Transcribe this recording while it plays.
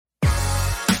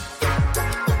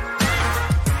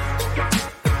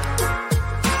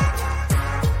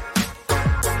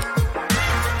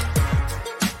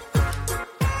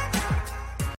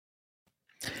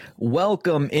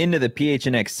Welcome into the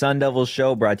PHNX Sun Devils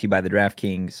show, brought to you by the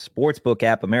DraftKings Sportsbook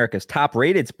app, America's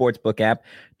top-rated sportsbook app.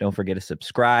 Don't forget to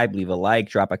subscribe, leave a like,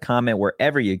 drop a comment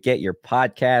wherever you get your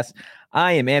podcasts.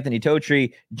 I am Anthony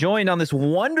Totri, joined on this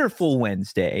wonderful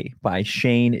Wednesday by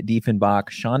Shane Diefenbach.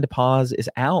 Sean DePaz is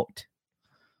out.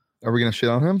 Are we going to shit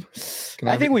on him?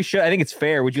 I think we should. I think it's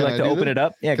fair. Would you like to open it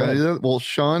up? Yeah, go ahead. Well,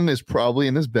 Sean is probably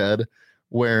in his bed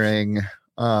wearing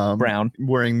brown,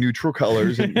 wearing neutral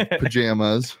colors and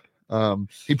pajamas.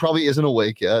 He probably isn't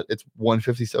awake yet. It's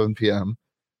 1:57 p.m.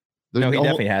 No, he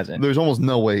definitely hasn't. There's almost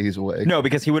no way he's awake. No,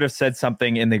 because he would have said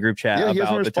something in the group chat about he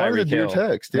hasn't responded to your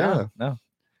text. Yeah. No.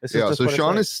 So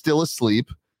Sean is still asleep.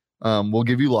 We'll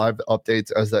give you live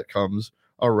updates as that comes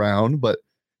around. But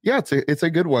yeah, it's a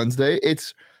good Wednesday.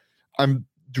 I'm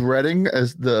dreading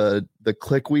as the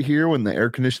click we hear when the air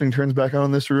conditioning turns back on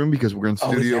in this room because we're in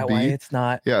Studio B. It's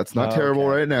not. Yeah, it's not terrible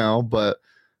right now, but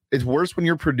it's worse when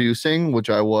you're producing, which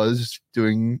I was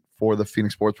doing for the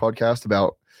Phoenix Sports Podcast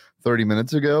about 30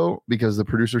 minutes ago, because the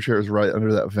producer chair is right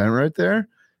under that vent right there.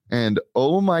 And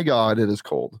oh my God, it is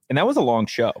cold. And that was a long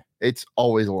show. It's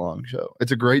always a long show.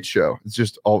 It's a great show. It's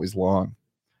just always long.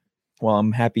 Well,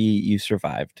 I'm happy you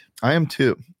survived. I am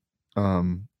too.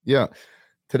 Yeah.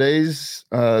 Today's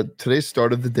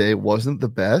start of the day wasn't the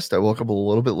best. I woke up a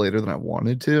little bit later than I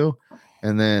wanted to,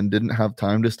 and then didn't have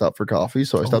time to stop for coffee.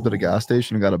 So I stopped at a gas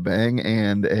station and got a bang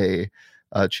and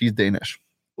a cheese Danish.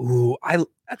 Ooh,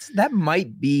 that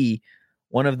might be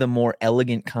one of the more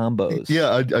elegant combos.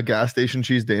 Yeah, a gas station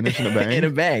cheese Danish and a bang. In a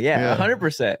bang, yeah. 100%.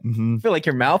 Mm-hmm. I feel like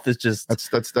your mouth is just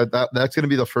that's gonna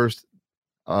be the first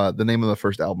the name of the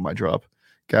first album I drop.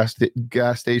 Gas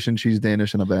station cheese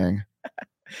Danish and a bang.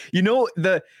 You know,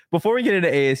 before we get into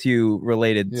ASU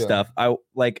related stuff, I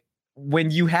like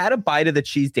when you had a bite of the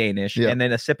cheese Danish and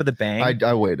then a sip of the bang.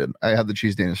 I waited. I had the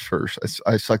cheese Danish first.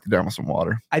 I sucked it down with some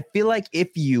water. I feel like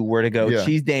if you were to go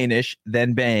cheese Danish,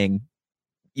 then bang,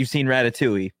 you've seen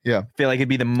Ratatouille. Yeah. I feel like it'd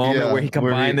be the moment where he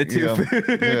combined the two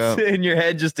foods and your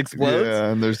head just explodes. Yeah,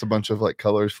 and there's a bunch of like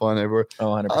colors flying everywhere. Oh,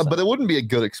 100%. But it wouldn't be a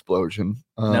good explosion.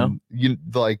 No? You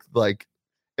like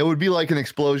it would be like an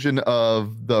explosion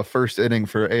of the first inning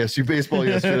for ASU baseball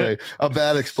yesterday. A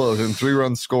bad explosion. 3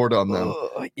 runs scored on them.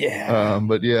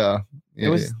 But it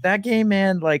was that game,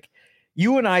 man. Like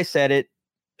you and I said it.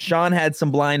 Sean had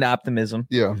some blind optimism.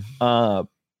 Yeah.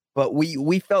 But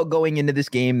we felt going into this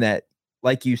game that,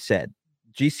 like you said,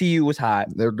 GCU was hot.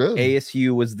 They're good.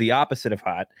 ASU was the opposite of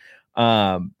hot.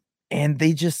 And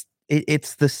they just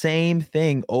it's the same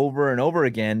thing over and over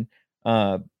again.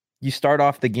 You start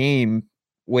off the game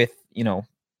with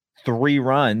 3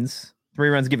 runs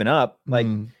given up. Like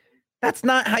that's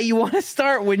not how you want to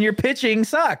start when your pitching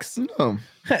sucks. No.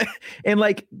 And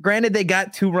like granted they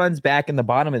got 2 runs back in the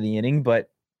bottom of the inning,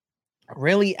 but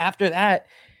really after that,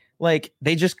 like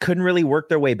they just couldn't really work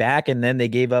their way back, and then they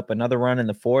gave up another run in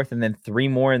the 4th and then 3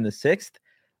 more in the 6th.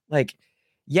 Like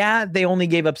they only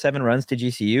gave up 7 runs to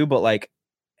GCU, but like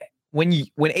when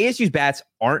ASU's bats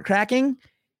aren't cracking,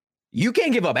 you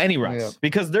can't give up any runs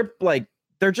because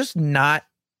they're just not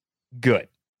good.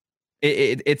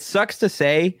 It sucks to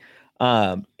say.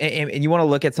 And you want to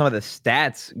look at some of the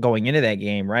stats going into that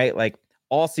game, right? Like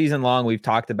all season long, we've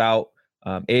talked about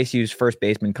ASU's first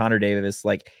baseman, Connor Davis.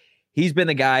 Like he's been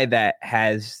the guy that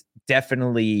has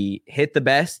definitely hit the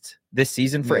best this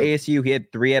season for ASU. He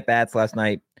had 3 at-bats last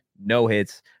night, no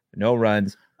hits, no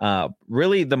runs.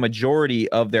 Really the majority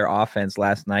of their offense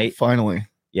last night. Finally.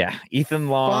 Yeah, Ethan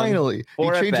Long. Finally, he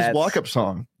changed his walk-up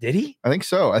song. Did he? I think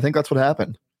so. I think that's what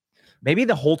happened. Maybe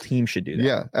the whole team should do that.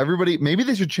 Yeah, everybody. Maybe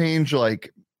they should change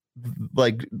like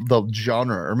the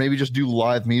genre, or maybe just do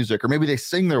live music, or maybe they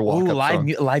sing their walk-up song.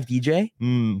 Live DJ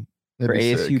for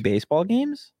ASU baseball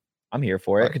games. I'm here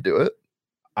for it. I could do it.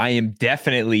 I am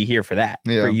definitely here for that.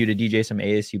 For you to DJ some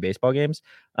ASU baseball games.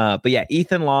 But yeah,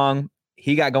 Ethan Long,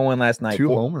 he got going last night. 2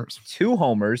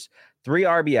 homers, 3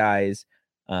 RBIs.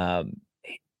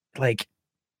 Like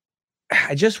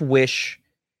I just wish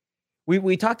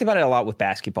we talked about it a lot with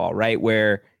basketball, right?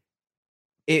 Where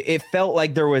it felt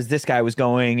like there was this guy was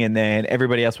going and then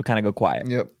everybody else would kind of go quiet.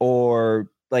 Yep.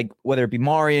 Or like whether it be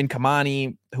Marian,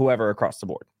 Kamani, whoever across the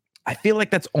board. I feel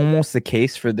like that's almost the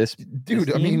case for this dude.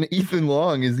 This I mean, Ethan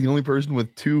Long is the only person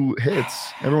with 2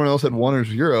 hits. Everyone else had 1 or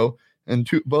 0, and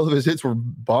both of his hits were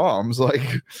bombs.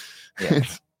 Like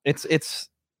it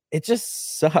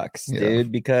just sucks,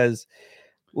 dude, because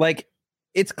like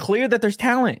it's clear that there's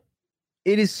talent.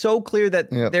 It is so clear that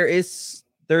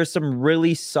there's some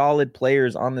really solid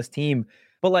players on this team.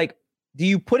 But like, do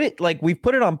you put it like we've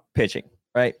put it on pitching,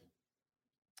 right?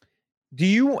 Do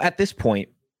you at this point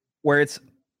where it's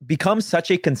become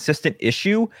such a consistent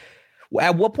issue,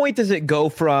 At what point does it go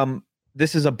from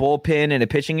this is a bullpen and a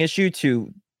pitching issue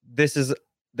to this is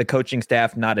the coaching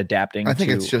staff not adapting? I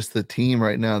think it's just the team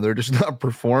right now. They're just not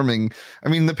performing. I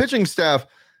mean, the pitching staff,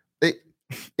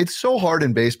 it's so hard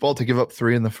in baseball to give up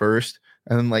 3 in the first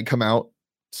and then like come out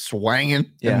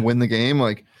swanging and win the game.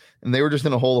 Like, and they were just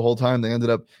in a hole the whole time. They ended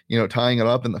up, tying it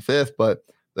up in the 5th, but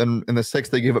then in the 6th,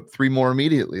 they gave up 3 more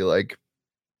immediately. Like,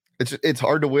 it's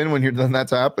hard to win when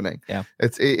that's happening. Yeah.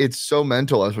 It's so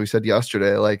mental, as we said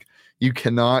yesterday. Like, you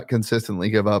cannot consistently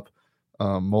give up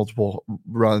multiple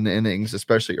run innings,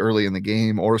 especially early in the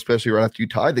game, or especially right after you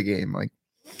tie the game. Like,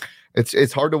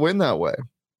 it's hard to win that way.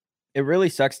 It really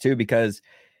sucks too, because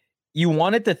you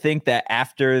wanted to think that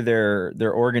after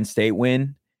their Oregon State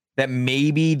win, that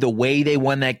maybe the way they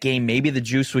won that game, maybe the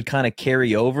juice would kind of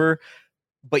carry over.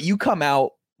 But you come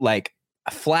out like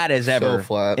flat as ever, so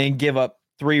flat, and give up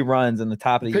 3 runs in the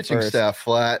top of the pitching first. Staff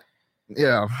flat.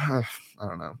 Yeah, I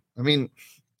don't know. I mean,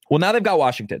 well, now they've got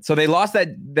Washington, so they lost the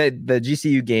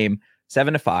GCU game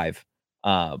 7-5.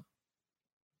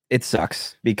 It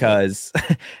sucks because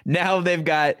now they've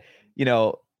got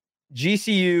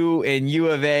GCU and U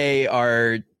of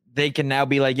A they can now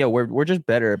be like, yo, we're just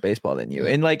better at baseball than you.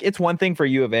 And like, it's one thing for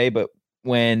U of A, but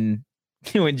when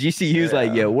GCU's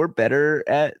like, yo, we're better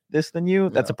at this than you,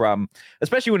 that's a problem,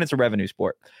 especially when it's a revenue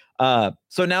sport.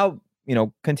 So now,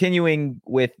 continuing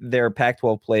with their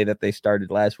Pac-12 play that they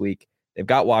started last week, they've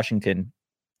got Washington.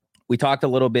 We talked a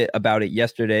little bit about it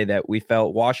yesterday that we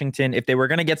felt Washington, if they were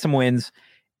going to get some wins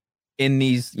in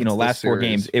these, last 4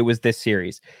 games, it was this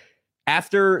series.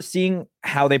 After seeing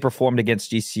how they performed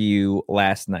against GCU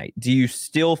last night, do you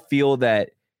still feel that,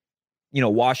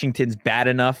 Washington's bad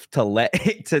enough to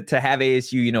to have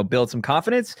ASU, build some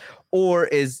confidence, or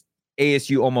is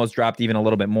ASU almost dropped even a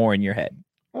little bit more in your head?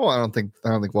 Well, I don't think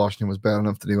Washington was bad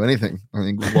enough to do anything. I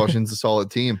think Washington's a solid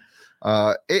team.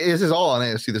 This is all on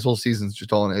ASU. This whole season's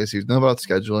just all on ASU. It's not about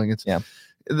scheduling. It's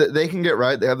they can get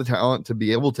right. They have the talent to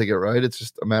be able to get right. It's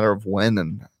just a matter of when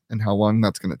and how long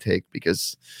that's going to take,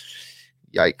 because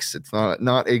yikes, it's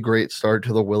not a great start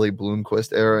to the Willie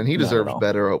Bloomquist era, and he deserves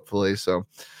better, hopefully. So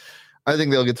I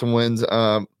think they'll get some wins.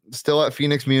 Still at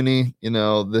Phoenix Muni,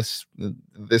 this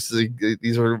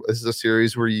is a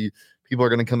series where people are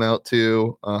going to come out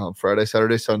to Friday,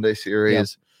 Saturday, Sunday series. Yep.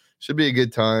 Should be a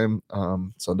good time.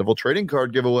 Sun Devil trading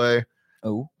card giveaway.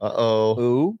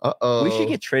 Oh. We should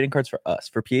get trading cards for us,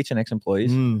 for PHNX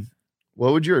employees.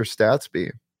 What would your stats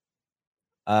be?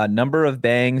 Number of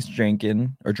bangs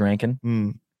dranken. Drank.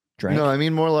 No, I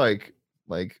mean more like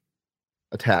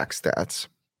attack stats,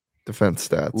 defense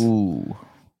stats. Ooh,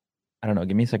 I don't know.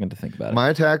 Give me a second to think about it. My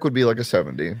attack would be like a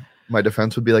 70. My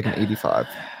defense would be like an 85.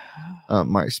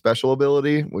 My special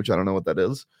ability, which I don't know what that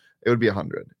is, it would be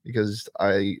 100, because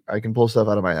I can pull stuff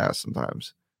out of my ass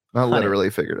sometimes. Not literally,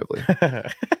 figuratively.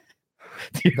 That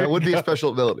would be a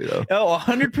special ability, though. Oh,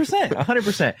 100%.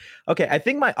 100%. Okay, I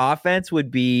think my offense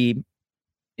would be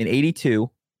an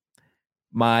 82.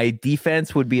 My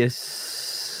defense would be a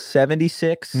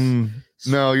 76.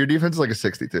 No, your defense is like a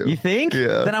 62. You think?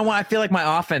 Yeah. Then I feel like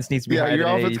my offense needs to be higher. Yeah, your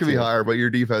offense could be higher, but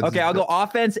your defense. Okay, I'll go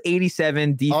offense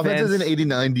 87. Defense. Offense is an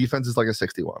 89. Defense is like a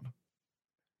 61.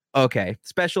 Okay,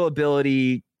 special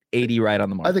ability 80 right on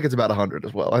the mark. I think it's about 100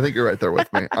 as well. I think you're right there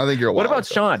with me. I think you're. What about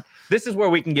Sean? This is where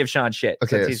we can give Sean shit.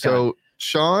 Okay, so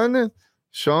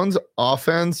Sean's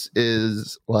offense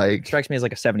is like, strikes me as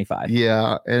like a 75.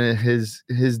 Yeah, and his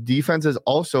defense is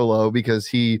also low because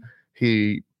he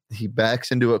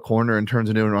backs into a corner and turns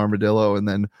into an armadillo and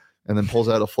then pulls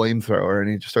out a flamethrower and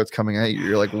he just starts coming at you.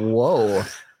 You're like, whoa.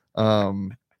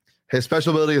 His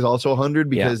special ability is also 100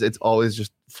 because it's always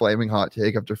just flaming hot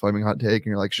take after flaming hot take, and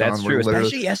you're like, Sean, that's true,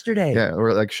 especially yesterday. Yeah,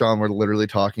 we're like, Sean, we're literally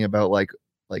talking about like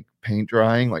paint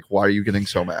drying. Like, why are you getting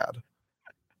so mad?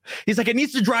 He's like, it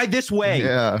needs to dry this way.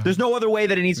 Yeah. There's no other way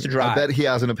that it needs to dry. I bet he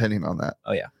has an opinion on that.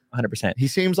 Oh, yeah. 100%. He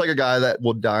seems like a guy that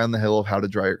will die on the hill of how to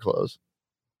dry your clothes.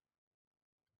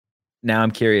 Now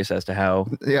I'm curious as to how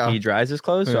he dries his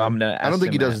clothes. So I'm going to ask I don't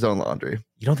think he does that. his own laundry.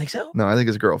 You don't think so? No, I think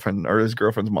his girlfriend or his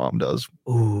girlfriend's mom does.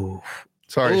 Ooh.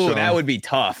 Sorry, Sean. That would be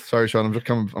tough. Sorry, Sean. I'm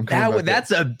coming.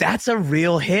 That's a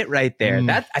real hit right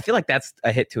there. I feel like that's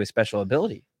a hit to a special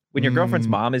ability. When your girlfriend's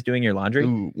mom is doing your laundry.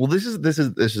 Ooh. Well, this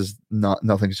is not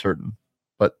nothing certain,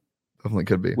 but definitely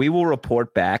could be. We will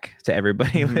report back to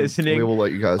everybody listening. We will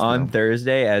let you guys on know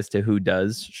Thursday as to who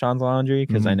does Sean's laundry,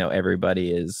 because I know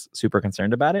everybody is super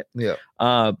concerned about it. Yeah.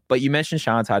 But you mentioned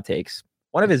Sean's hot takes.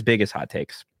 One of his biggest hot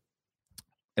takes,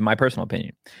 in my personal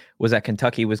opinion, was that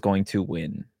Kentucky was going to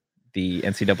win the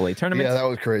NCAA tournament. Yeah, that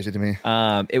was crazy to me.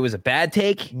 It was a bad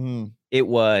take. It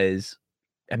was,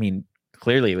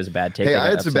 clearly it was a bad take. Hey, I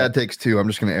had some bad takes too. I'm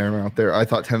just going to air them out there. I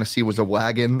thought Tennessee was a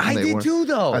wagon. I did too,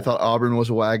 though. I thought Auburn was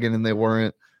a wagon, and they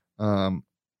weren't.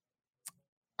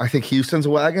 I think Houston's a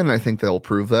wagon. And I think they'll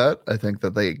prove that. I think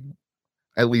that they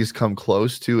at least come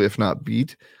close to, if not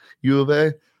beat, U of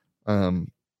A.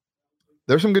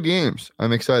 There's some good games.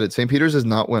 I'm excited. St. Peter's is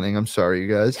not winning. I'm sorry, you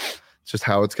guys. It's just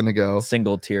how it's going to go.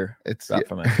 Single tier. It's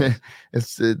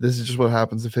this is just what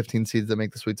happens to 15 seeds that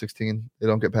make the Sweet 16. They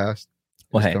don't get past.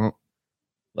 Well, hey,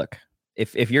 look,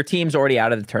 if your team's already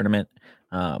out of the tournament,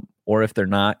 or if they're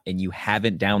not, and you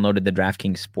haven't downloaded the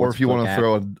DraftKings Sports, or if you want to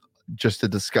throw just a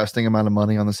disgusting amount of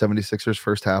money on the 76ers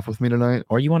first half with me tonight,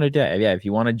 or you want to if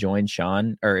you want to join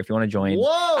Sean, or if you want to join,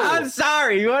 I'm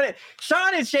sorry, you want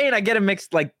Sean and Shane, I get them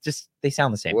mixed, like, just they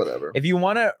sound the same. Whatever. If you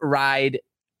want to ride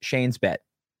Shane's bet,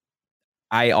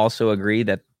 I also agree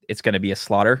that it's going to be a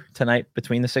slaughter tonight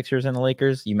between the Sixers and the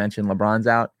Lakers. You mentioned LeBron's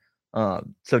out.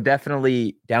 So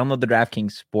definitely download the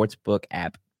DraftKings Sportsbook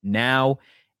app now.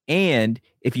 And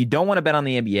if you don't want to bet on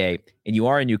the NBA and you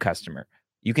are a new customer,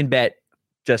 you can bet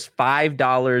just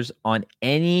 $5 on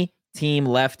any team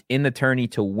left in the tourney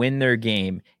to win their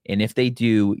game. And if they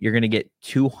do, you're going to get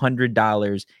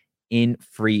 $200 in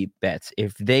free bets.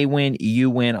 If they win, you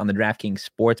win on the DraftKings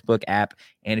Sportsbook app.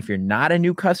 And if you're not a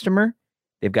new customer,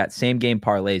 they've got same game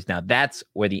parlays. Now that's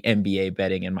where the NBA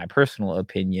betting, in my personal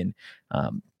opinion,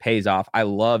 pays off. I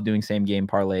love doing same game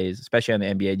parlays, especially on the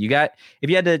NBA. If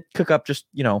you had to cook up just,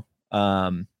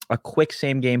 a quick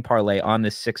same game parlay on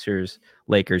the Sixers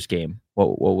Lakers game,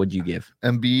 what would you give?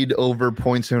 Embiid over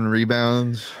points and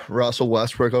rebounds, Russell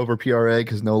Westbrook over PRA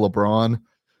because no LeBron,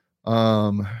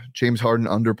 James Harden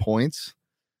under points,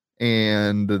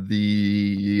 and I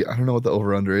don't know what the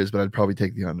over under is, but I'd probably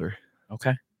take the under.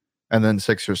 Okay. And then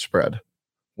Sixers spread,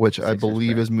 which I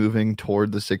believe is moving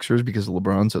toward the Sixers because of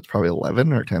LeBron, so it's probably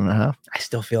 11 or 10.5. I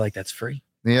still feel like that's free.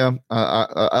 Yeah,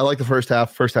 I like the first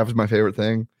half. First half is my favorite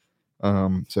thing.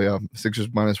 So yeah, Sixers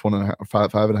minus 1.5,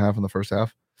 5.5 in the first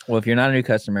half. Well, if you're not a new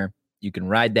customer, you can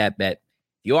ride that bet.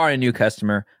 If you are a new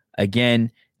customer,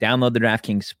 again, download the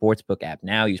DraftKings Sportsbook app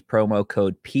now. Use promo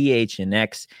code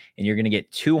PHNX, and you're going to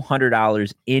get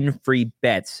 $200 in free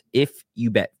bets if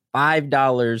you bet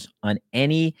 $5 on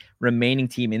any remaining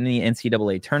team in the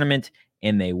NCAA tournament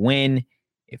and they win.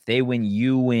 If they win,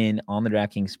 you win on the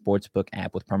DraftKings Sportsbook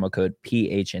app with promo code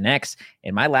PHNX.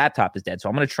 And my laptop is dead, so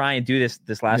I'm going to try and do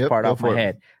this last part off my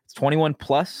head. It's 21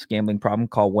 plus. Gambling problem?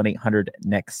 Call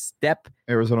 1-800-NEXT-STEP.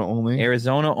 Arizona only.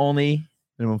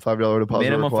 Minimum $5 deposit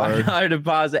Minimum required. $5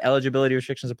 deposit. Eligibility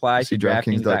restrictions apply. See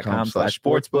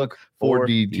DraftKings.com/sportsbook for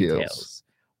details.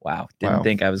 Wow. Didn't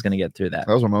think I was going to get through that.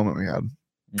 That was a moment we had.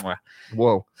 Mwah.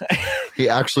 Whoa. He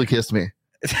actually kissed me.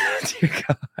 Dear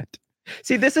God.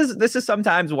 See, this is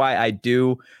sometimes why I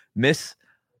do miss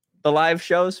the live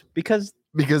shows because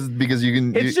you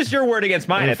can. It's just your word against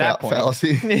mine at that point.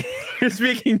 Fallacy. You're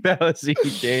speaking fallacy,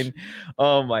 Shane.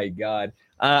 Oh my God.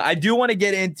 I do want to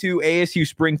get into ASU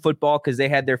spring football because they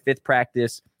had their 5th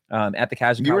practice at the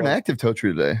Kaiser. You were an active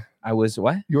Totri today. I was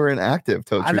what? You were an active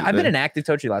Totri. I've been an active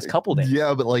Totri the last couple days.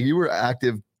 Yeah, but like you were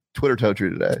active Twitter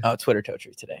Totri today. Oh, Twitter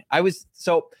Totri today.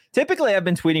 So typically I've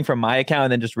been tweeting from my account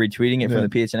and then just retweeting it from the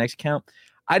PHNX account.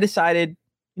 I decided,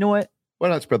 you know what? Why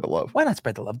not spread the love?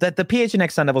 That the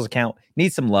PHNX Sun Devils account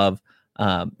needs some love.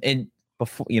 And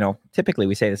before, typically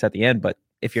we say this at the end, but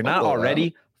if you're not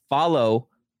already, follow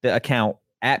the account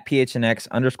at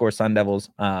PHNX_Sun Devils.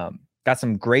 Got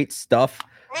some great stuff.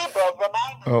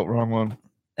 Oh, wrong one.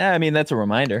 I mean, that's a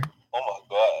reminder.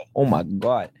 Oh my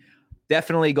God.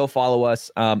 Definitely go follow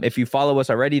us. If you follow us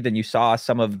already, then you saw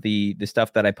some of the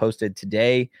stuff that I posted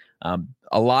today.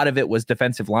 A lot of it was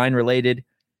defensive line related.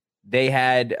 They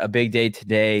had a big day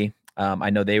today. I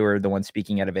know they were the ones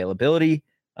speaking at availability.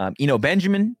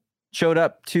 Benjamin showed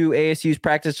up to ASU's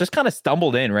practice, just kind of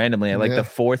stumbled in randomly at the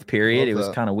 4th period. It was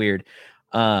kind of weird.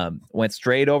 Went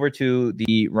straight over to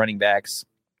the running backs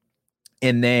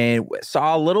and then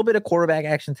saw a little bit of quarterback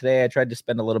action today. I tried to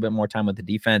spend a little bit more time with the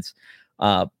defense.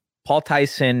 Paul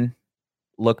Tyson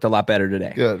looked a lot better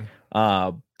today. Good.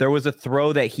 There was a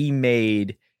throw that he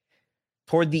made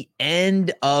toward the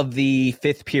end of the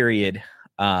 5th period.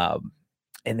 And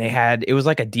it was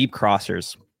like a deep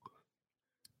crossers.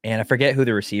 And I forget who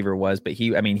the receiver was, but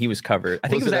he was covered. I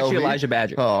think it was actually LV? Elijah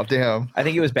Badger. Oh, damn. I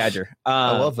think it was Badger.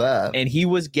 I love that. And he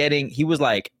was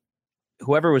like,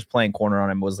 whoever was playing corner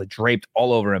on him was like draped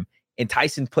all over him. And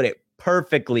Tyson put it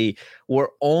perfectly where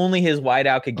only his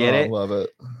wideout could get it. I love it.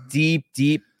 Deep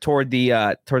toward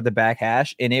the back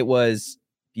hash. And it was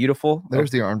beautiful.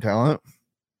 There's the arm talent.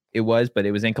 It was, but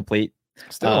it was incomplete.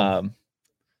 Still.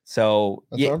 So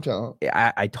that's arm talent.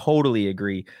 I totally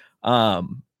agree.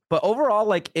 But overall,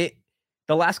 like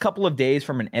the last couple of days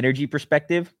from an energy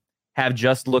perspective have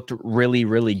just looked really,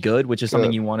 really good, which is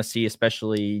something you want to see,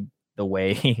 especially the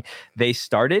way they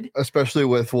started. Especially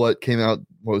with what came out,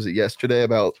 what was it, yesterday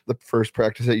about the first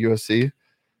practice at USC?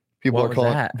 People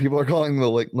are calling the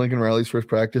Lincoln Riley's first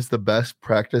practice the best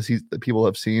practice that people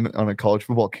have seen on a college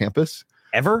football campus.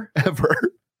 Ever?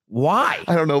 Why?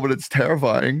 I don't know, but it's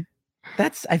terrifying.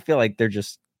 I feel like they're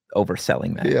just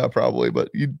overselling that. Yeah, probably, but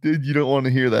you don't want to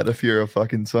hear that if you're a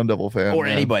fucking Sun Devil fan or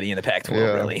anybody in the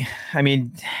Pac-12. Really. I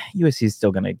mean, USC is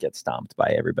still going to get stomped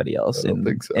by everybody else. I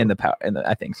think so. I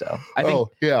think so. I think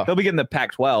they'll be getting the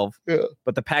Pac-12. Yeah,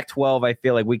 but the Pac-12, I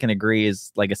feel like we can agree,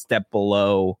 is like a step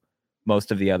below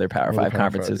most of the other Power 5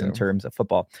 conferences in terms of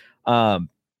football.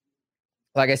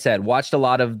 Like I said, watched a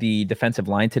lot of the defensive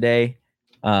line today.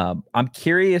 I'm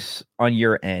curious on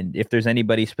your end if there's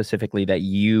anybody specifically that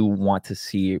you want to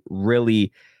see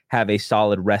really have a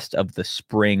solid rest of the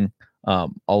spring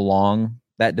along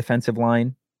that defensive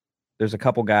line. There's a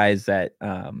couple guys that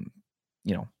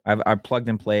I've plugged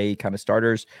and play kind of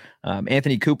starters.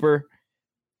 Anthony Cooper,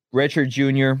 redshirt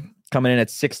junior, coming in at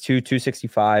 6'2",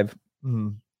 265. Mm-hmm.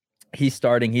 He's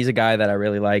starting. He's a guy that I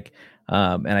really like,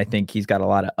 and I think he's got a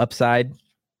lot of upside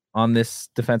on this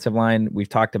defensive line. We've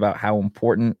talked about how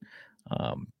important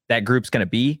that group's going to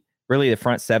be, really the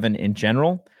front seven in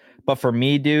general. But for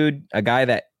me, dude, a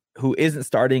guy who isn't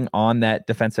starting on that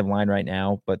defensive line right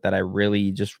now, but that I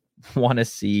really just want to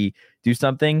see do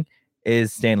something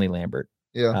is Stanley Lambert.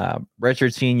 Yeah.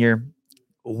 Redshirt senior,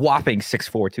 whopping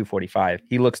 6'4", 245.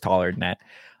 He looks taller than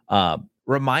that.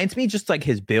 Reminds me just like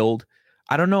his build.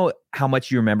 I don't know how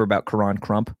much you remember about Karan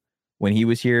Crump when he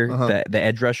was here, the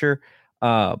edge rusher.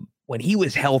 When he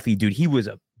was healthy, dude, he was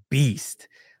a beast,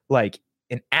 like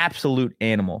an absolute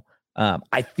animal.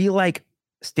 I feel like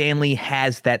Stanley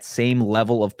has that same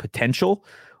level of potential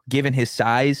given his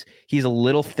size. He's a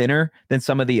little thinner than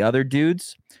some of the other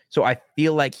dudes. So I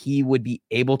feel like he would be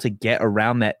able to get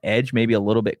around that edge maybe a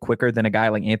little bit quicker than a guy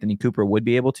like Anthony Cooper would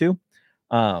be able to.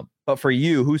 But for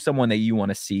you, who's someone that you want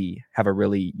to see have a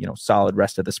really, solid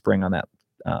rest of the spring on that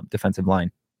defensive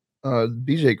line?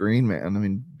 BJ Green, man. I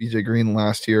mean, BJ Green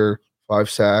last year, 5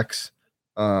 sacks.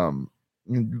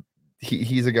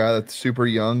 He's a guy that's super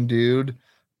young, dude.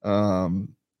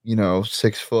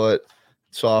 6 foot,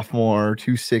 sophomore,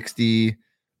 260.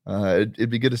 It'd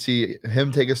be good to see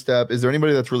him take a step. Is there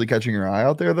anybody that's really catching your eye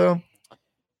out there, though?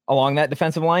 Along that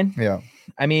defensive line? Yeah.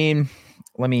 I mean,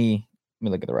 let me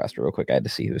look at the roster real quick. I had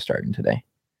to see who was starting today.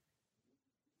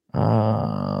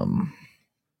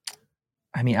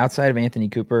 I mean, outside of Anthony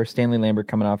Cooper, Stanley Lambert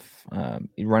coming off,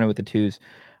 running with the twos.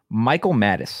 Michael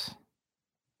Mattis,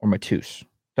 or Matus.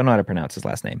 Don't know how to pronounce his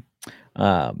last name.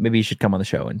 Maybe he should come on the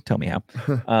show and tell me how.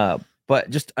 But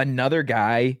just another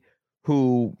guy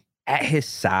who, at his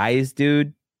size,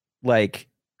 dude, like,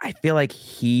 I feel like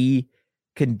he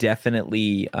can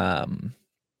definitely be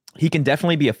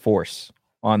a force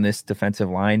on this defensive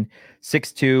line.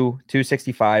 6'2",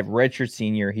 265, redshirt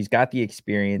senior. He's got the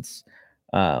experience.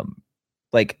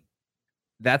 Like,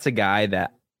 that's a guy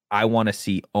that I want to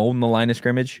see own the line of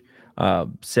scrimmage,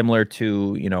 similar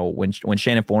to, when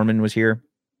Shannon Foreman was here.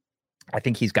 I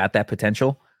think he's got that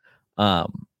potential.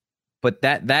 But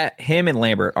that him and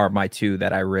Lambert are my two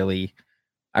that I really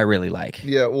like.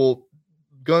 Yeah, well,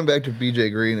 going back to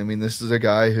BJ Green, I mean, this is a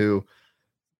guy who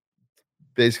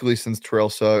basically since Terrell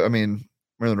Suggs, I mean,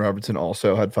 Merlin Robertson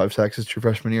also had 5 sacks his true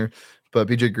freshman year, but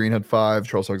BJ Green had 5.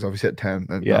 Terrell Suggs obviously had 10.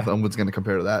 And nothing was going to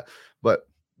compare to that. But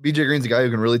BJ Green's a guy who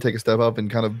can really take a step up and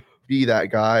kind of be that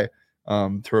guy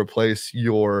to replace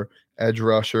your edge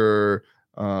rusher,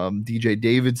 DJ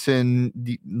Davidson,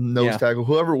 nose tackle,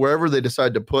 wherever they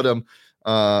decide to put him.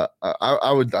 I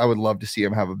would love to see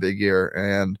him have a big year,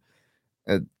 and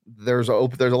there's a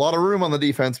lot of room on the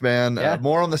defense, man.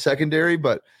 More on the secondary,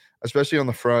 but especially on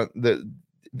the front, that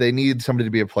they need somebody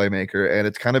to be a playmaker, and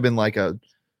it's kind of been like a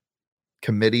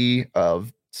committee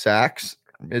of sacks.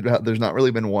 There's not really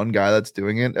been one guy that's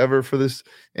doing it ever for this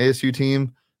ASU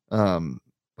team.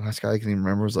 Last guy I can even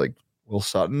remember was like Will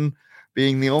Sutton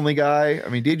being the only guy. I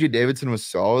mean, DJ Davidson was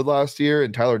solid last year,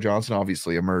 and Tyler Johnson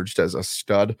obviously emerged as a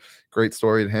stud. Great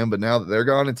story to him. But now that they're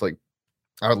gone, it's like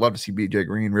I would love to see BJ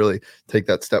Green really take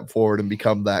that step forward and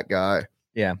become that guy.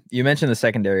 Yeah, you mentioned the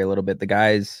secondary a little bit.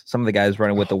 Some of the guys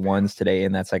running with the ones today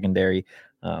in that secondary.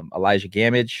 Elijah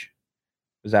Gamage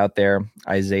was out there.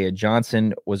 Isaiah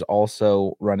Johnson was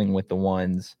also running with the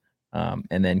ones, and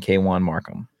then K1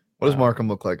 Markham. What does Markham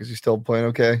look like? Is he still playing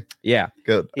okay? Yeah.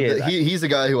 Good. He's a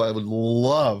guy who I would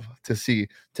love to see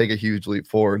take a huge leap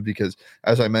forward because,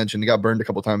 as I mentioned, he got burned a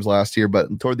couple times last year,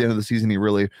 but toward the end of the season, he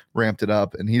really ramped it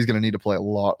up, and he's going to need to play a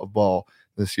lot of ball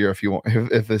this year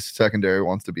if this secondary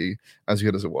wants to be as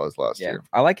good as it was last year.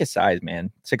 I like his size,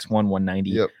 man. 6'1", 190.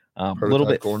 Yep. A little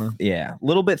bit corner. Yeah, a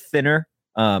little bit thinner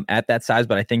at that size,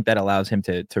 but I think that allows him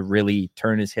to really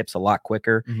turn his hips a lot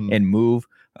quicker and move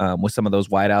with some of those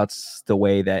wideouts the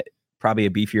way that probably a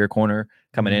beefier corner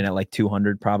coming in at like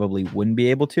 200 probably wouldn't be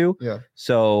able to. Yeah.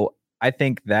 So I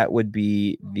think that would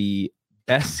be the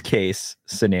best case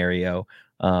scenario,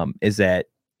 is that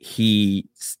he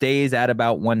stays at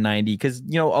about 190, because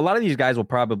a lot of these guys will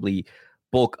probably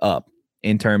bulk up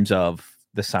in terms of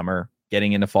the summer,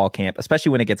 getting into fall camp,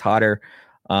 especially when it gets hotter.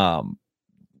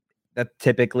 That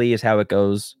typically is how it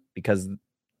goes, because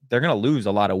they're going to lose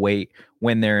a lot of weight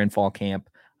when they're in fall camp,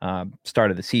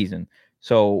 start of the season.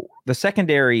 So the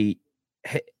secondary,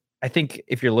 I think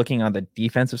if you're looking on the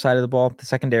defensive side of the ball, the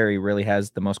secondary really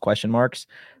has the most question marks.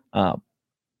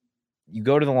 You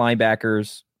go to the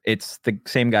linebackers, it's the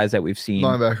same guys that we've seen.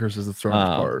 Linebackers is the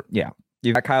strongest part. Yeah.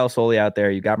 You've got Kyle Soley out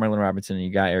there. You've got Merlin Robinson, and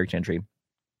you got Eric Gentry.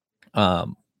 That's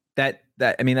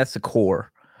the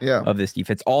core of this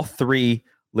defense. All three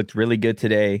looked really good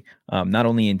today, not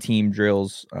only in team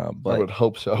drills, but I would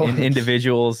hope so. in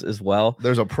individuals as well.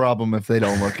 There's a problem if they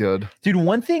don't look good. Dude,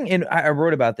 one thing, and I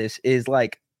wrote about this, is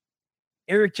like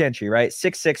Eric Gentry, right?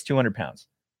 6'6", 200 pounds.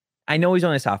 I know he's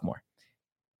only a sophomore.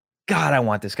 God, I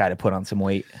want this guy to put on some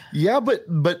weight. Yeah, but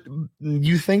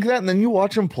you think that, and then you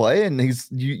watch him play, and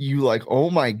you like, oh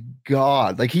my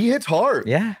God, like he hits hard.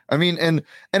 Yeah, I mean, and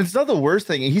it's not the worst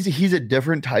thing. He's a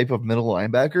different type of middle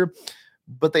linebacker,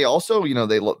 but they also,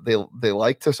 they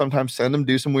like to sometimes send him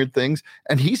do some weird things,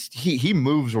 and he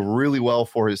moves really well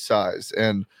for his size.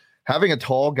 And having a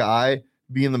tall guy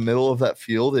be in the middle of that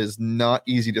field is not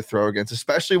easy to throw against,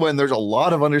 especially when there's a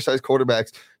lot of undersized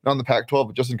quarterbacks, not in the Pac-12,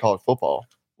 but just in college football.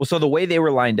 Well, so the way they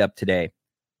were lined up today,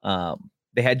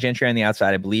 they had Gentry on the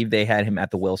outside. I believe they had him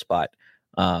at the will spot,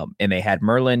 and they had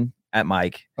Merlin at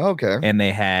Mike. Okay. And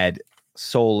they had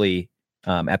Soley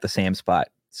at the Sam spot.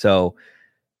 So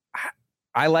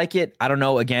I like it. I don't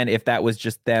know, again, if that was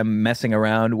just them messing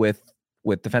around with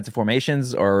defensive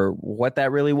formations or what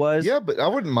that really was. Yeah, but I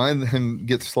wouldn't mind him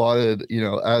get slotted,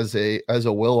 as a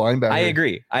will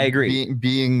linebacker. I agree.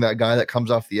 Being that guy that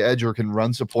comes off the edge or can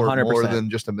run support 100%. more than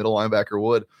just a middle linebacker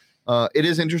would. It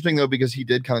is interesting though, because he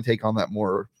did kind of take on that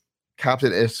more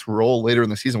captain-ish role later in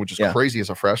the season, which is crazy as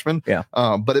a freshman. Yeah.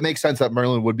 But it makes sense that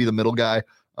Merlin would be the middle guy,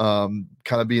 kind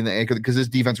of being the anchor, because this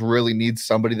defense really needs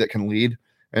somebody that can lead,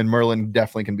 and Merlin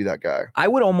definitely can be that guy. I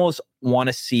would almost want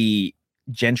to see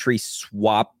Gentry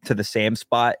swap to the Sam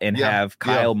spot and have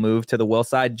Kyle move to the Will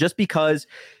side, just because,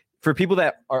 for people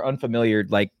that are unfamiliar,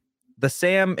 like the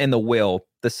Sam and the Will,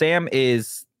 the Sam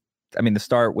is, the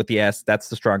start with the S, that's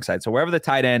the strong side. So wherever the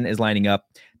tight end is lining up,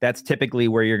 that's typically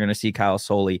where you're going to see Kyle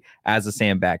Soley as a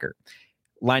Sam backer,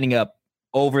 lining up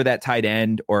over that tight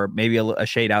end or maybe a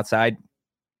shade outside.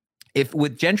 If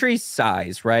with Gentry's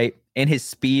size, right, and his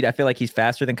speed, I feel like he's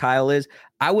faster than Kyle is.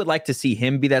 I would like to see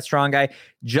him be that strong guy,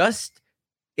 just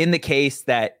in the case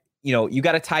that, you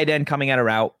got a tight end coming out of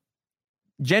route.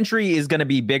 Gentry is going to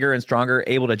be bigger and stronger,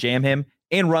 able to jam him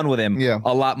and run with him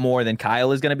a lot more than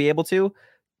Kyle is going to be able to.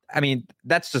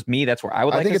 That's just me. That's where I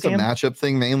would like to see him. I think it's a matchup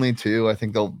thing mainly too. I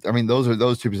think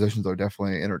those two positions are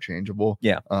definitely interchangeable.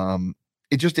 Yeah.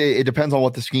 It depends on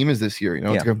what the scheme is this year.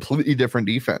 It's a completely different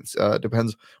defense.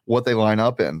 Depends what they line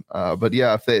up in. But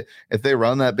yeah, if they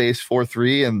run that base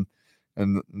 4-3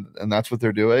 and that's what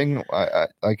they're doing, I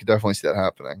could definitely see that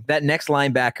happening. That next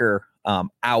linebacker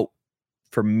out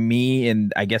for me,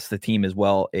 and I guess the team as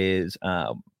well, is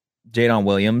Jadon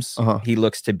Williams. He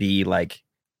looks to be like,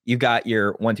 you've got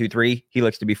your 1, 2, 3. He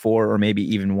looks to be 4 or maybe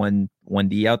even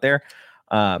 1D out there.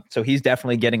 So he's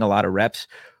definitely getting a lot of reps.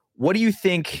 What do you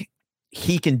think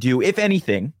he can do, if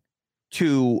anything,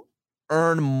 to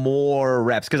earn more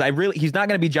reps? Because he's not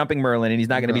going to be jumping Merlin, and he's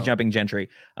not going to be jumping Gentry.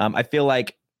 I feel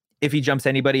like if he jumps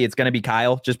anybody, it's going to be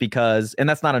Kyle, just because, and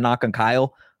that's not a knock on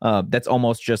Kyle. That's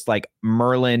almost just like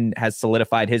Merlin has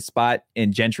solidified his spot,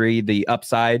 and Gentry, the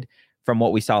upside from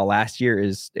what we saw last year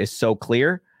is so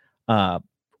clear.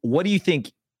 What do you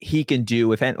think he can do,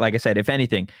 like I said, if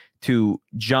anything, to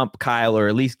jump Kyle or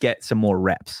at least get some more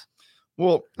reps?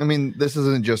 Well, this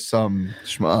isn't just some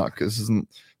schmuck. This isn't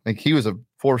like he was a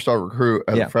 4-star recruit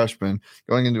as a freshman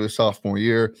going into his sophomore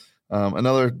year.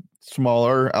 Another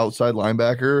smaller outside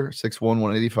linebacker, 6'1",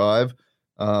 185.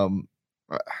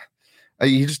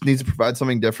 He just needs to provide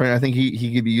something different. I think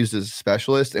he could be used as a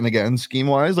specialist. And again, scheme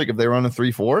wise, like if they run a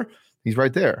 3-4, he's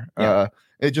right there. Yeah.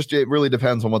 It really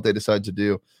depends on what they decide to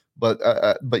do. But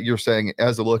you're saying,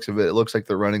 as the looks of it, it looks like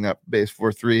they're running that base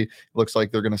 4-3. It looks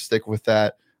like they're going to stick with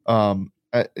that.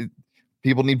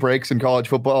 people need breaks in college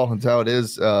football. That's how it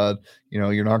is.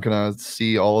 You're not going to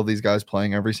see all of these guys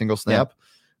playing every single snap.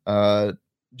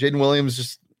 Jaden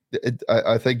Williams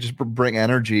I think just bring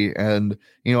energy and,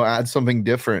 add something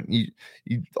different.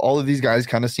 All of these guys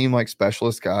kind of seem like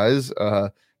specialist guys.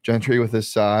 Gentry with his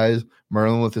size,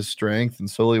 Merlin with his strength, and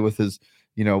Sully with his,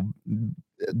 what's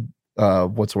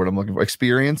the word I'm looking for?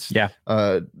 Experience. Yeah.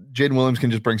 Jaden Williams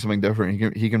can just bring something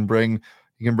different. He can bring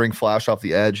flash off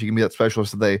the edge. He can be that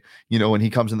specialist that when he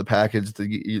comes in the package,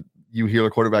 you hear the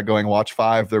quarterback going, watch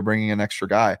 5, they're bringing an extra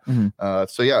guy.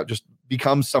 Mm-hmm. Just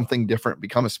become something different,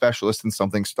 become a specialist in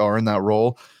something, star in that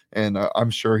role. And I'm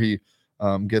sure he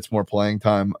gets more playing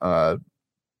time.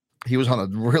 He was on a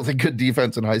really good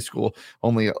defense in high school,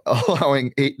 only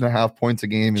allowing 8.5 points a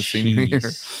game his senior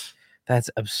year. That's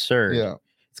absurd. Yeah.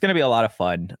 It's going to be a lot of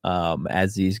fun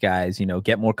as these guys,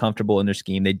 get more comfortable in their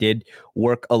scheme. They did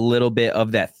work a little bit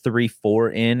of that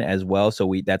 3-4 in as well.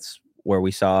 So that's where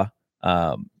we saw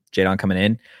Jadon coming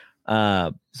in.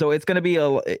 So it's going to be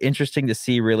interesting to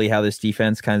see really how this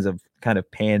defense kind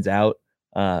of pans out.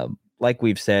 Like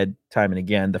we've said time and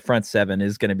again, the front 7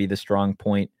 is going to be the strong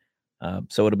point.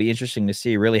 So it'll be interesting to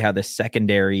see really how the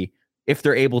secondary, if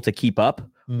they're able to keep up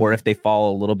or if they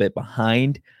fall a little bit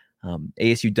behind.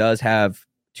 ASU does have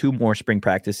 2 more spring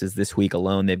practices this week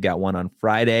alone. They've got one on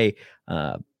Friday.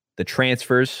 The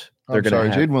transfers.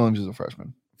 Jaden Williams is a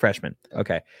freshman.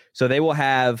 Okay. So they will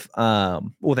have,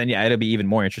 it'll be even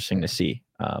more interesting to see.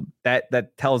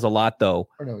 That tells a lot though.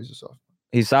 Or no, he's a sophomore.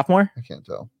 He's a sophomore? I can't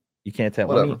tell. You can't tell.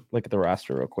 Whatever. Let me look at the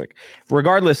roster real quick.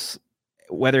 Regardless,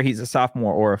 whether he's a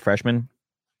sophomore or a freshman,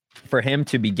 for him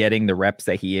to be getting the reps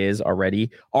that he is already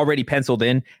penciled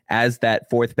in as that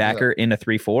fourth backer in a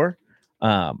 3-4,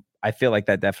 I feel like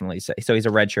that definitely so he's a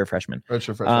redshirt freshman.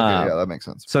 Okay, yeah, that makes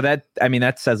sense. So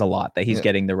that says a lot that he's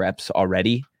getting the reps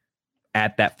already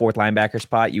at that fourth linebacker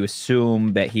spot. You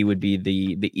assume that he would be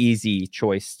the easy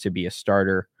choice to be a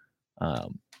starter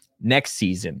next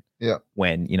season. Yeah.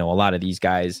 When a lot of these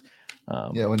guys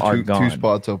when are two gone.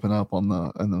 spots open up in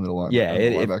the middle line. Yeah,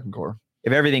 linebacking core.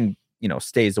 If everything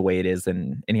stays the way it is,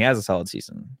 and he has a solid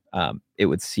season, it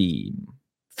would seem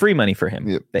free money for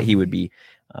him that he would be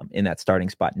in that starting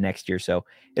spot next year. So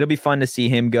it'll be fun to see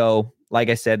him go. Like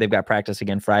I said, they've got practice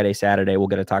again Friday, Saturday. We'll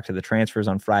get to talk to the transfers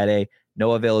on Friday.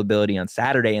 No availability on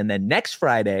Saturday, and then next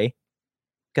Friday,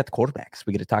 got the quarterbacks.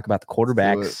 We get to talk about the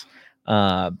quarterbacks.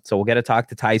 So we'll get to talk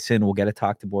to Tyson. We'll get to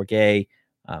talk to Bourget,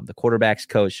 the quarterbacks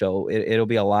coach. So it'll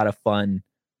be a lot of fun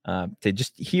to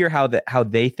just hear how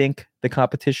they think the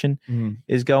competition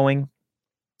is going.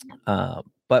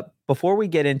 But before we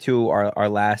get into our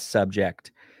last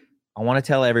subject, I want to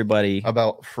tell everybody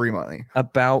about free money. I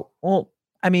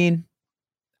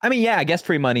guess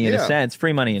free money in a sense.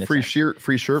 Free money in a sense.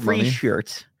 Free shirt money.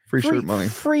 Shirts. Free shirt money.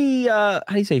 Free how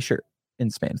do you say shirt in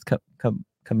Spanish?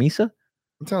 Camisa?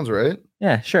 That sounds right.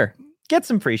 Yeah, sure. Get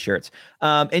some free shirts.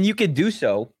 And you can do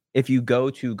so if you go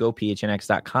to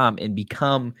gophnx.com and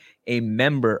become a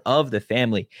member of the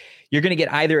family. You're going to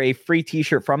get either a free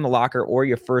t-shirt from the locker or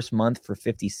your first month for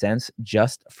 50 cents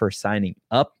just for signing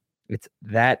up. It's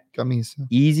that camisa.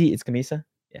 Easy. It's camisa.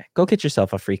 Yeah, go get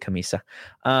yourself a free camisa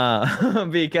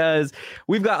because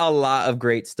we've got a lot of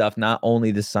great stuff. Not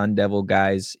only the Sun Devil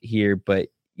guys here, but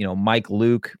Mike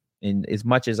Luke. And as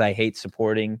much as I hate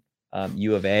supporting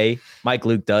U of A, Mike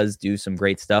Luke does do some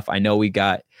great stuff. I know we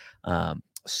got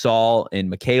Saul and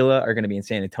Michaela are going to be in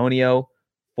San Antonio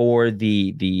for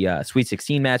the Sweet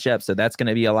 16 matchup, so that's going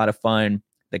to be a lot of fun.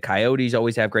 The Coyotes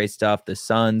always have great stuff. The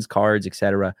Suns, cards,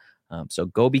 etc. So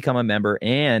go become a member.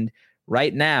 And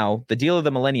right now, the deal of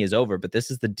the millennia is over, but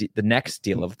this is the next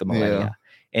deal of the millennia.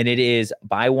 And it is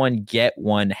buy one, get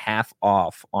one half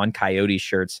off on Coyote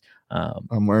shirts.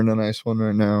 I'm wearing a nice one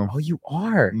right now. Oh, you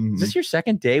are? Mm-hmm. Is this your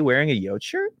second day wearing a Yote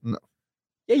shirt? No.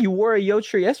 Yeah, you wore a Yote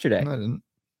shirt yesterday. No, I didn't.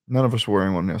 None of us were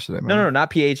wearing one yesterday, man. No,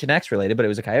 not PHNX related, but it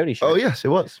was a Coyote shirt. Oh, yes, it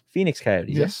was. Phoenix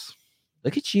Coyotes. Yes.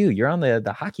 Look at you. You're on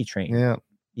the hockey train. Yeah.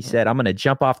 He said, I'm going to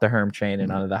jump off the Herm train and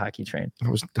onto the hockey train. I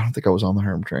don't think I was on the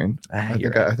Herm train. I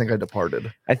think I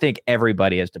departed. I think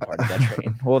everybody has departed that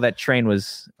train. Well, that train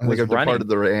was running. Departed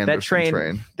the Anderson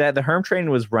train. That the Herm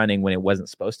train was running when it wasn't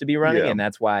supposed to be running, and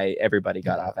that's why everybody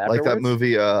got off afterwards. Like that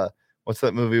movie, what's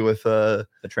that movie with The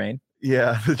Train?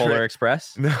 Yeah. Polar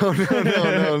Express? No.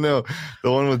 The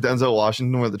one with Denzel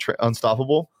Washington where the train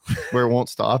unstoppable, where it won't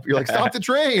stop. You're like, stop the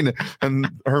train. And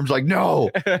Herm's like, no.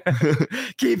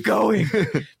 Keep going.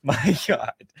 My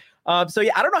God. So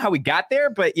yeah, I don't know how we got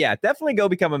there, but yeah, definitely go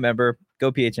become a member.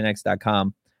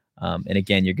 GoPHNX.com. And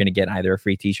again, you're going to get either a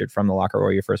free t-shirt from the locker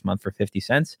or your first month for 50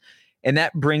 cents. And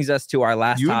that brings us to our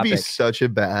last topic. You'd be such a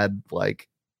bad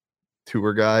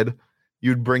tour guide.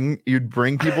 you'd bring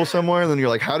people somewhere, and then you're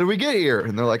like, how did we get here?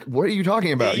 And they're like, what are you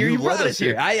talking about? You brought us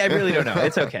here. I really don't know.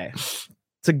 It's okay.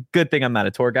 It's a good thing I'm not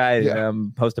a tour guide.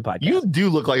 Host a podcast. You do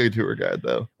look like a tour guide,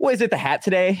 though. What is it? The hat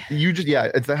today?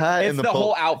 It's the hat. It's and the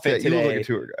whole outfit today. You look like a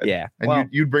tour guide. Yeah. And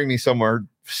you'd bring me somewhere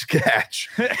sketch.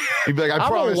 You'd be like, I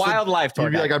promise. I'm a wildlife tour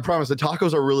guide. You'd be like, I promise. The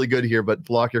tacos are really good here, but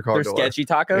lock your car door. They're sketchy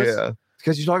tacos? Yeah.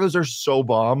 Sketchy tacos are so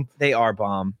bomb. They are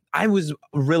bomb. I was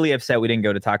really upset we didn't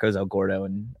go to Tacos El Gordo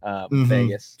in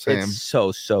Vegas. Same. It's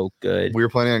so good. We were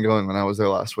planning on going when I was there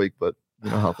last week, but you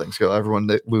know how things go. Everyone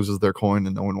loses their coin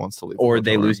and no one wants to leave. Or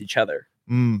they lose each other.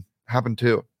 Happened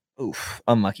too. Oof.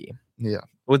 Unlucky. Yeah.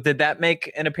 Well, did that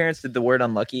make an appearance? Did the word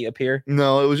unlucky appear?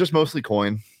 No, it was just mostly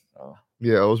coin. Oh.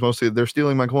 Yeah, it was mostly they're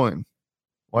stealing my coin.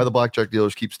 Why the blackjack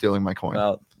dealers keep stealing my coin?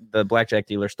 Well, the blackjack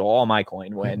dealer stole all my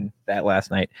coin when that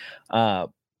last night.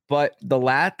 But the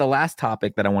last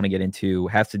topic that I want to get into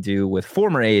has to do with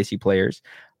former ASU players.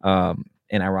 And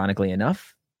ironically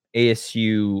enough,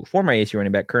 former ASU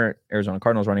running back, current Arizona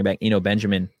Cardinals running back, Eno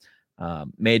Benjamin,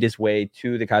 made his way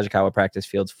to the Kajikawa practice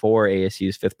fields for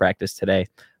ASU's fifth practice today.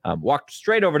 Walked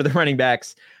straight over to the running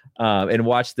backs and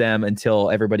watched them until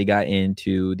everybody got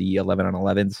into the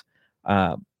 11-on-11s.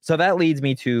 So that leads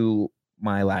me to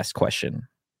my last question,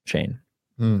 Shane.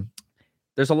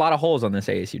 There's a lot of holes on this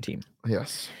ASU team.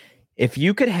 Yes. If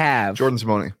you could have Jordan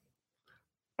Simone.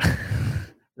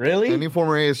 Really? Any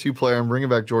former ASU player, I'm bringing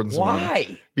back Jordan Simone.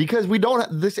 Why? Because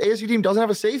this ASU team doesn't have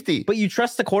a safety. But you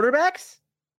trust the quarterbacks?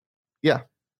 Yeah.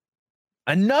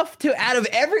 Enough to out of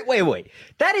every wait.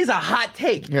 That is a hot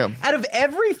take. Yeah. Out of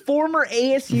every former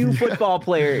ASU football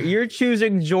player, you're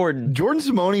choosing Jordan. Jordan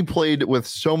Simone played with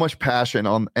so much passion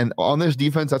on this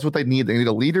defense. That's what they need. They need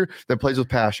a leader that plays with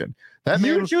passion.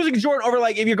 You're choosing Jordan over,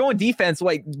 like, if you're going defense,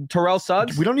 like Terrell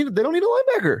Suggs. They don't need a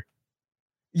linebacker.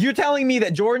 You're telling me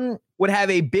that Jordan would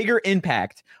have a bigger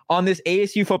impact on this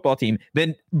ASU football team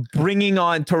than bringing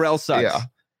on Terrell Suggs? Yeah.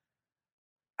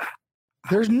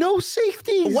 There's no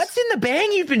safeties. What's in the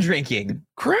bang you've been drinking?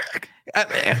 Crack.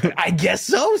 I guess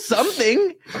so.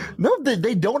 Something. No,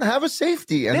 they don't have a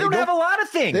safety. And they don't have a lot of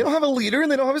things. They don't have a leader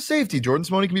and they don't have a safety. Jordan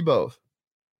Simone can be both.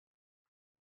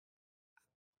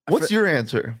 What's your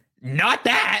answer? Not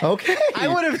that. Okay. I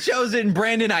would have chosen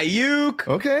Brandon Ayuk.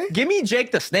 Okay. Give me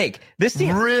Jake the Snake. This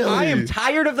team, really? I am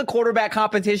tired of the quarterback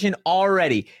competition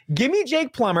already. Give me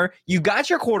Jake Plummer. You got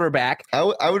your quarterback.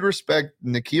 I would respect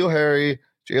N'Keal Harry,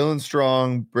 Jalen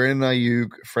Strong, Brandon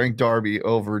Ayuk, Frank Darby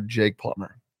over Jake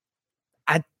Plummer.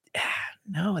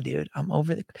 No, dude. I'm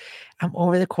over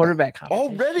the quarterback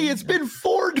competition. Already? It's been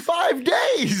 4 to 5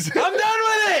 days. I'm done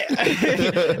with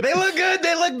it. They look good.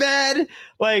 They look bad.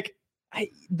 Like,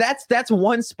 that's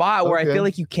one spot where I feel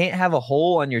like you can't have a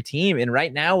hole on your team. And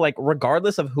right now, like,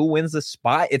 regardless of who wins the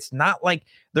spot, it's not like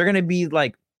they're going to be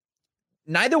like,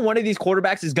 neither one of these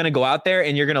quarterbacks is going to go out there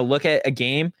and you're going to look at a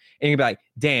game and you're going to be like,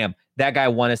 damn, that guy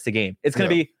won us the game. It's going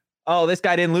to be, oh, this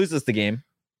guy didn't lose us the game.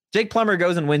 Jake Plummer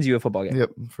goes and wins you a football game. Yep,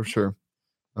 for sure.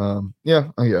 Yeah,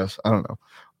 I guess. I don't know.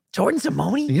 Jordan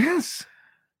Simone? Yes.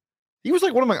 He was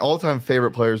like one of my all-time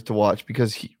favorite players to watch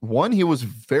because he was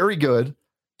very good.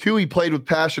 2, he played with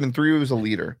passion, and 3, he was a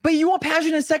leader. But you want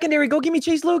passion in secondary? Go give me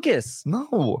Chase Lucas.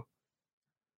 No.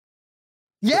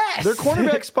 Yes. Their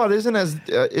cornerback spot isn't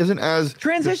as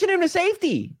transition him to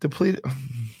safety. Depleted.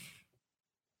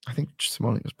 I think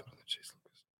Simone was better than Chase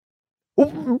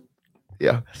Lucas. Ooh.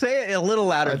 Yeah. Say it a little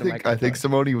louder. I think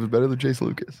Simone was better than Chase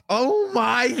Lucas. Oh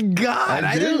my God.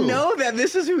 I didn't know that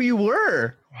this is who you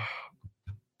were.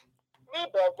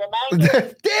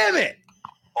 Damn it.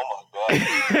 Oh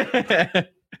my God.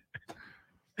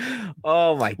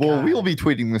 Oh my God. Well, we'll be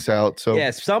tweeting this out. So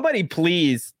yes, somebody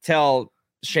please tell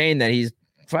Shane that he's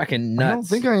fucking nuts. I don't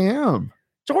think I am.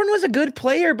 Jordan was a good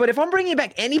player, but if I'm bringing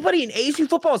back anybody in ASU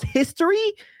football's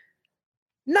history,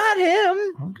 not him.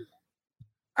 Okay.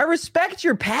 I respect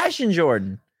your passion,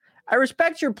 Jordan. I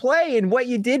respect your play and what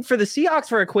you did for the Seahawks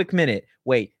for a quick minute.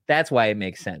 Wait, that's why it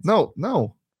makes sense. No.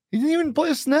 He didn't even play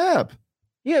a snap.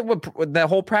 Yeah, with that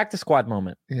whole practice squad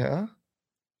moment. Yeah.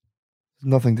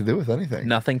 Nothing to do with anything.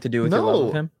 Nothing to do with your love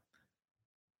of him?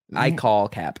 I call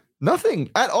cap.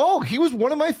 Nothing at all. He was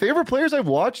one of my favorite players I've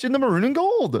watched in the maroon and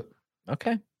gold.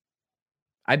 Okay.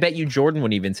 I bet you Jordan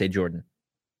wouldn't even say Jordan.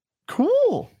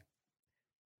 Cool.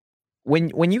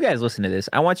 When you guys listen to this,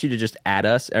 I want you to just add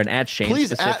us or add Shane.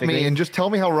 Please at me and just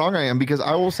tell me how wrong I am because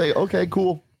I will say, okay,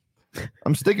 cool.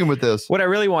 I'm sticking with this. What I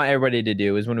really want everybody to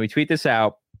do is when we tweet this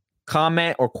out,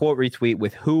 comment or quote retweet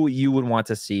with who you would want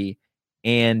to see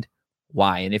and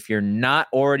why. And if you're not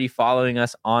already following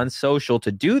us on social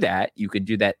to do that, you could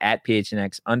do that at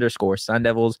PHNX_Sun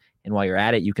Devils And while you're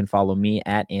at it, you can follow me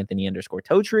at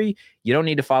Anthony_Totri. You don't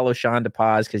need to follow Sean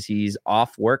DePaz because he's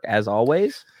off work as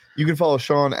always. You can follow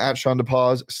Sean at Sean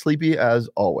DePaz, sleepy as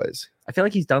always. I feel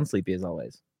like he's done sleepy as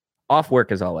always. Off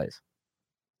work as always.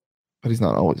 But he's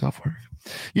not always off work.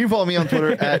 You can follow me on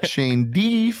Twitter at Shane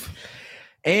Deef.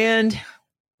 And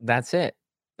that's it.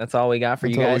 That's all we got for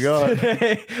you guys.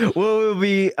 We'll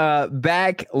be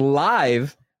back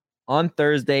live on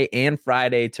Thursday and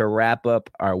Friday to wrap up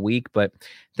our week. But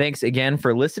thanks again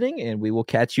for listening, and we will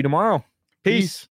catch you tomorrow. Peace.